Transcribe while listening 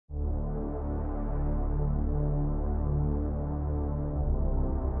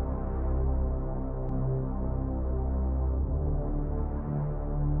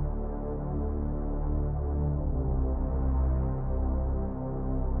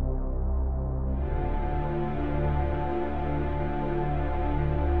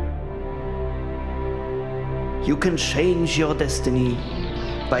You can change your destiny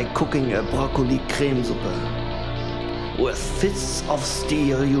by cooking a broccoli cremesuppe. With fists of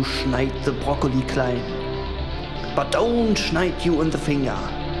steel you schneid the broccoli klein. But don't schneid you in the finger,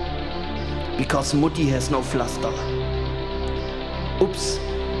 because Mutti has no pflaster. Oops,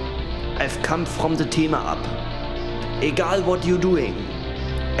 I've come from the Thema ab. Egal what you're doing,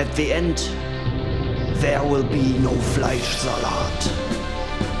 at the end, there will be no Fleischsalat.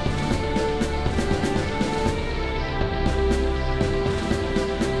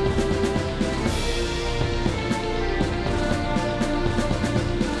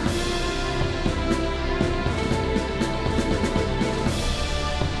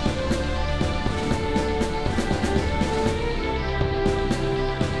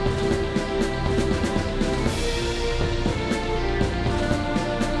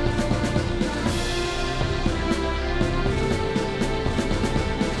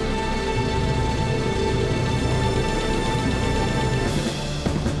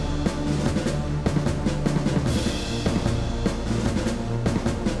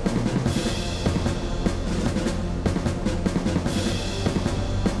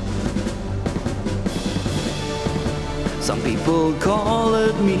 Some people call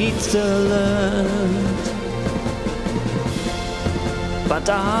it meat salad, but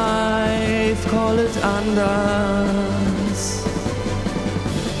I've called it anders.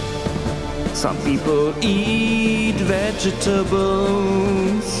 Some people eat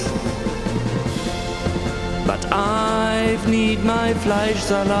vegetables, but I've need my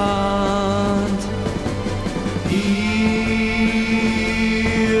Fleischsalat. Hier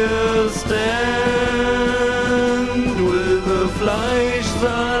stand with a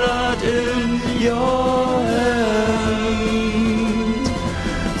Fleischsalat in your hand.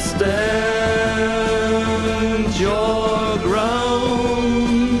 Stand your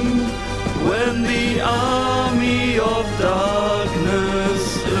ground when the army of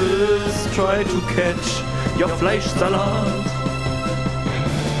darkness is try to catch your Fleischsalat.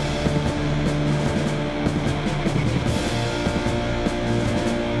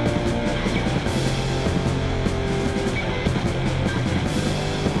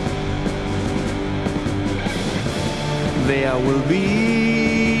 There will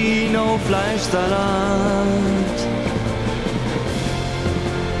be no Fleischsalat,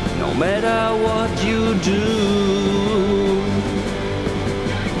 no matter what you do.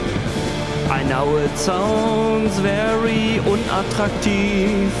 I know it sounds very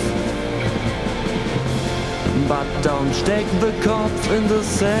unattraktiv, but don't stick the Kopf in the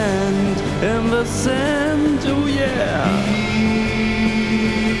sand, oh yeah.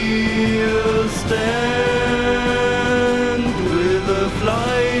 Here stand with a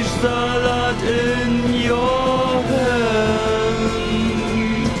Fleischsalat in your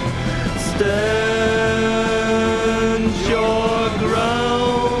hand. Stand your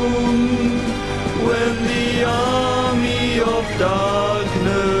ground when the army of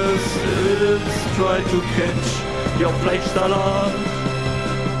darkness is try to catch your Fleischsalat.